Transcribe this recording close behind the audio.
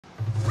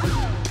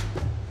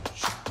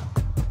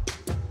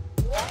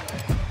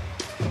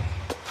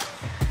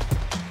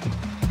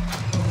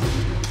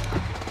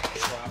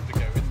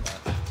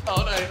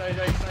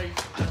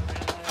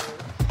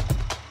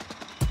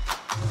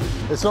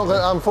It's not going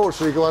to,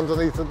 unfortunately, go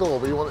underneath the door,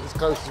 but you want it as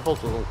close as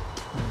possible.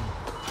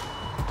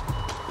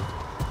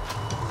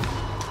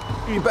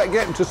 You better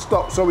get him to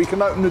stop so we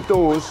can open the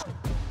doors.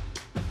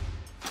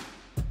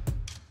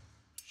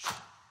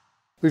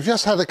 We've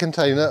just had a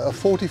container, a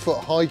 40-foot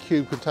high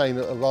cube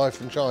container, arrive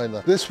from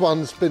China. This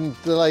one's been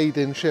delayed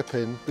in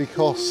shipping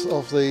because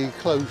of the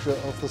closure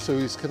of the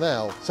Suez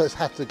Canal, so it's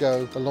had to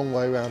go a long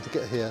way around to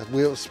get here.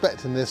 We were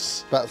expecting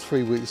this about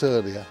 3 weeks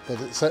earlier, but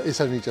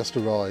it's only just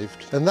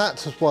arrived. And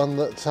that was one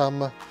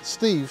that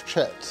Steve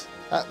checked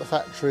at the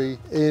factory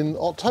in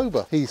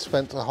October. He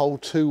spent a whole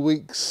 2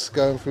 weeks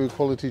going through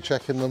quality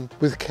checking them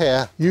with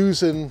care,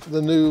 using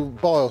the new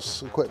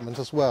BIOS equipment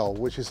as well,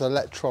 which is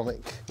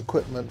electronic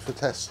equipment for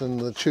testing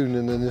the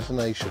tuning and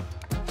intonation.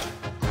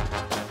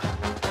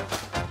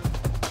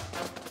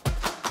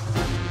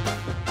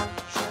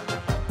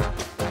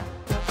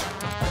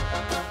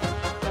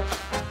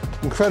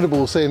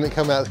 Incredible seeing it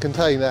come out of the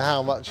container,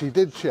 how much he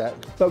did check.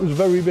 That was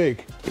very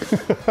big.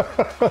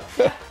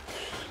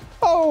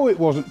 Oh, it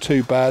wasn't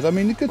too bad. I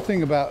mean, the good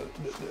thing about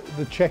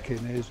the checking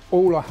is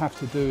all I have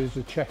to do is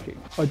the checking.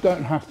 I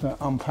don't have to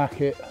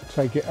unpack it,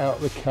 take it out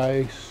of the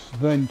case,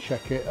 then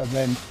check it and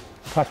then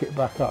pack it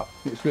back up.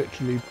 It's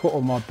literally put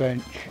on my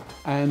bench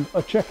and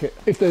I check it.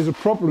 If there's a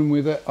problem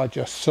with it, I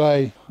just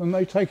say, and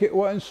they take it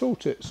away and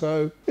sort it.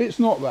 So it's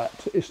not that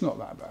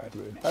bad,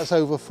 really. That's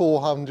over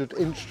 400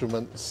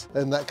 instruments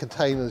and that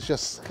container's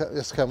just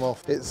come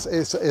off. It's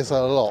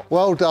a lot.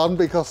 Well done,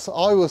 because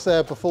I was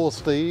there before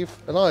Steve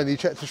and I only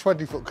checked a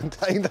 20-foot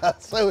container,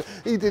 so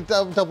he did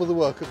double the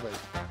work of me.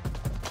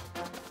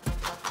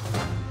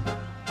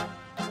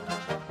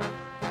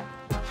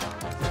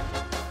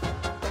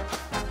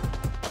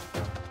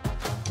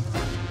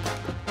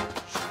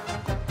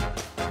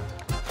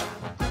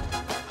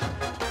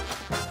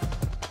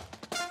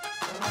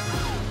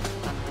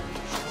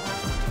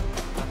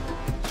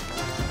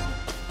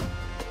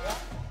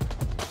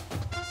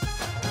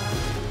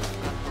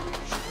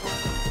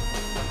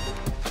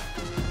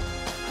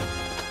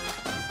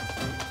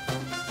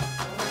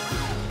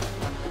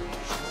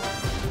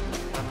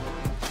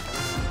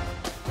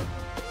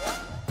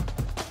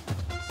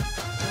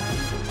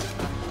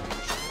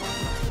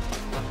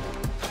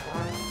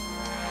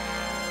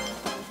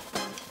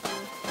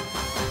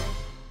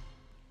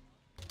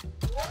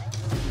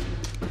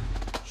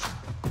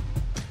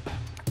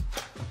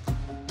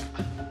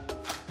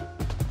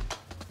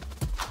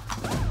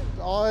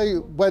 I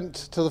went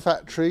to the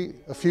factory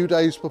a few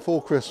days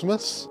before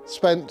Christmas,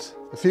 spent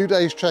a few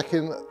days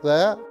checking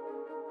there.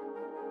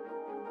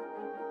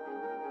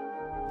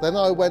 Then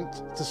I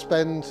went to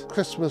spend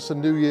Christmas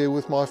and New Year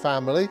with my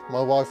family,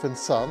 my wife and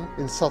son,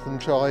 in southern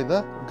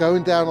China.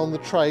 Going down on the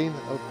train,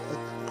 an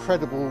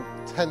incredible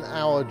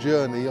 10-hour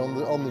journey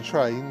on the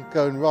train,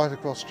 going right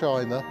across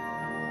China.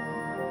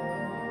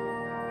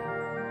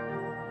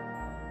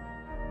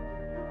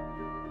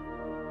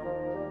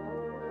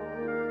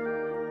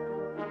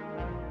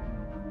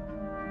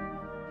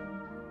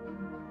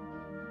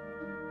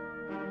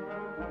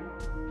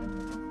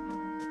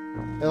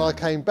 Then I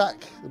came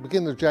back at the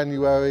beginning of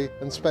January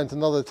and spent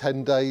another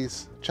 10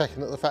 days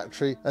checking at the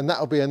factory, and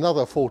that'll be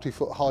another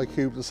 40-foot high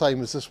cube, the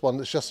same as this one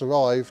that's just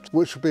arrived,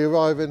 which will be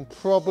arriving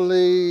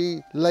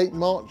probably late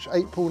March,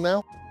 April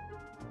now.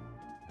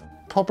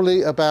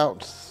 Probably about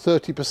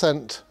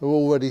 30% are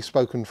already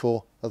spoken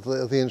for of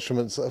the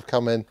instruments that have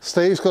come in.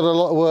 Steve's got a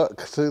lot of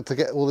work to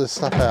get all this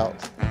stuff out.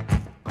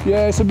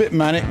 Yeah, it's a bit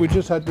manic. We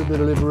just had the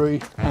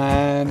delivery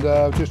and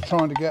just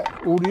trying to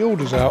get all the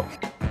orders out.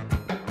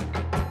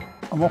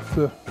 I'm off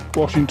to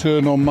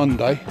Washington on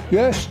Monday.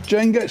 Yes,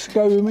 Jane gets to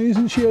go with me,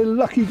 isn't she a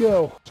lucky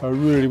girl? So I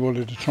really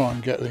wanted to try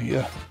and get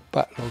the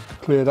backlog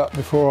cleared up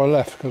before I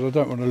left, because I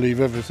don't want to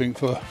leave everything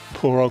for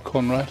poor old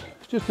Conrad.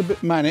 It's just a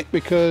bit manic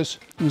because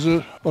there's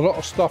a lot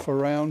of stuff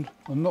around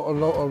and not a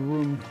lot of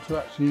room to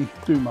actually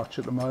do much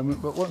at the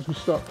moment, but once we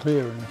start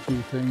clearing a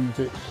few things,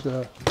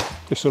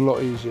 it's a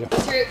lot easier.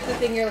 What's the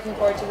thing you're looking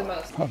forward to the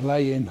most? I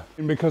lay in,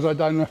 because I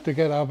don't have to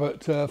get up at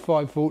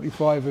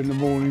 5:45 in the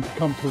morning to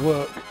come to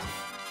work.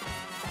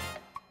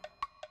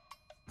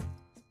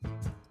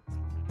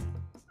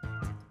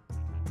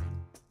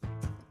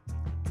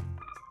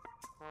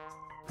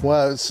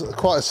 Well, it's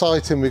quite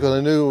exciting. We've got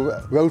a new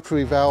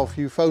rotary valve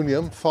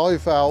euphonium,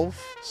 5-valve,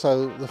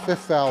 so the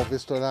 5th valve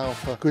is to allow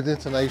for good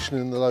intonation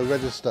in the low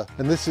register.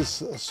 And this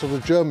is a sort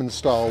of German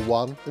style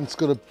one, and it's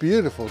got a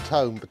beautiful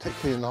tone,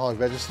 particularly in the high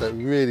register. It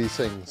really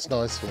sings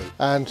nicely.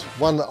 And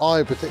one that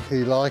I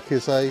particularly like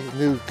is a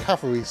new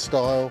cavalry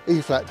style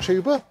E-flat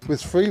tuba with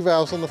 3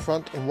 valves on the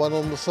front and 1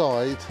 on the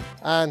side,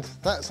 and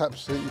that's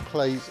absolutely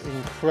plays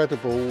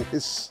incredible.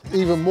 It's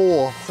even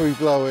more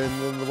free-blowing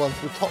than the ones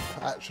with top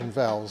action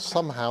valves.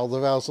 Somehow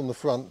the valves on the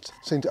front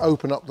seem to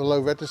open up the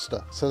low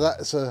register. So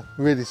that's a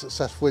really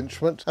successful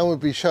instrument, and we'll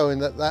be showing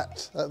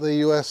that at the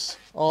US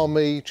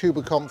Army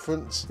Tuba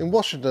Conference in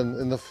Washington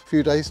in a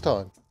few days'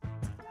 time.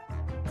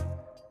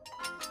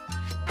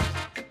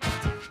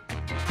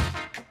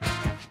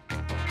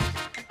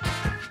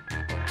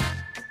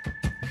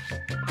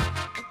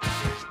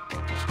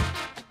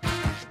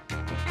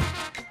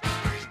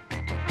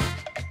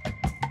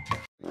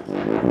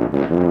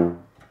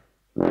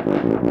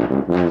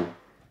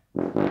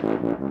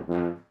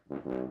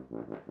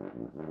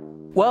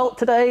 Well,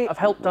 today I've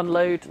helped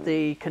unload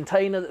the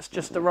container that's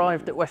just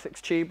arrived at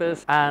Wessex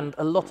Tubas, and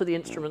a lot of the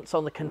instruments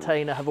on the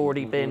container have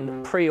already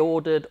been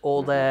pre-ordered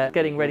or they're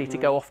getting ready to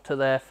go off to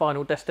their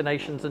final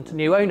destinations and to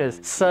new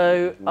owners.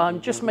 So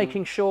I'm just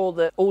making sure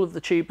that all of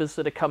the tubas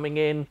that are coming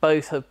in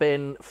both have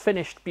been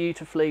finished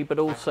beautifully but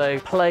also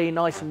play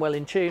nice and well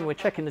in tune. We're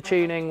checking the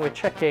tuning, we're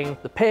checking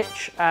the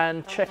pitch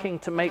and checking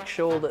to make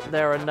sure that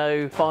there are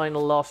no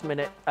final last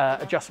minute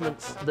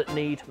adjustments that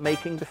need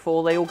making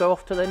before they all go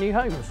off to their new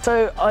homes.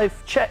 So I've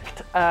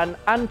checked an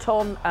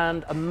Anton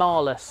and a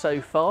Mahler so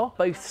far,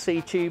 both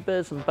C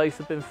tubas, and both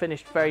have been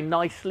finished very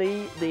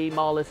nicely. The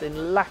Mahler's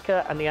in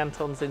lacquer and the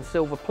Anton's in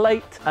silver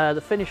plate.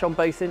 The finish on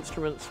both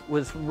instruments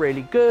was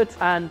really good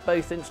and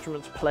both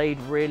instruments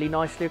played really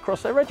nicely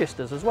across their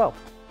registers as well.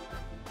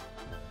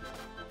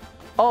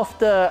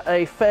 After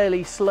a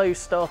fairly slow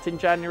start in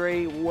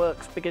January,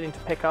 work's beginning to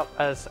pick up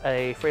as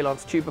a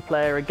freelance tuba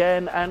player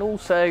again, and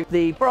also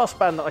the brass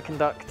band that I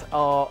conduct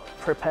are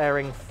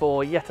preparing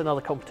for yet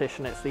another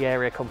competition. It's the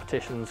area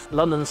competitions,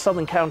 London's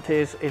Southern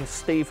Counties in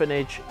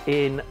Stevenage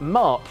in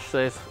March, so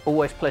there's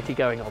always plenty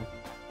going on.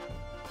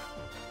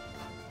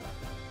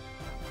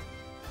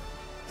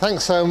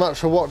 Thanks so much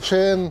for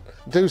watching.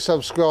 Do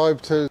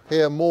subscribe to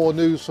hear more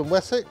news from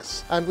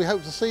Wessex, and we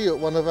hope to see you at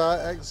one of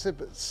our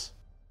exhibits.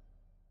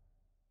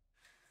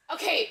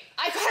 Okay,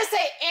 I gotta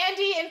say,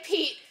 Andy and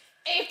Pete,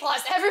 A+.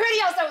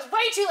 Everybody else, that was way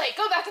too late.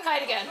 Go back and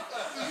hide again.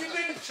 You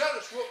didn't tell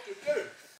us what to do.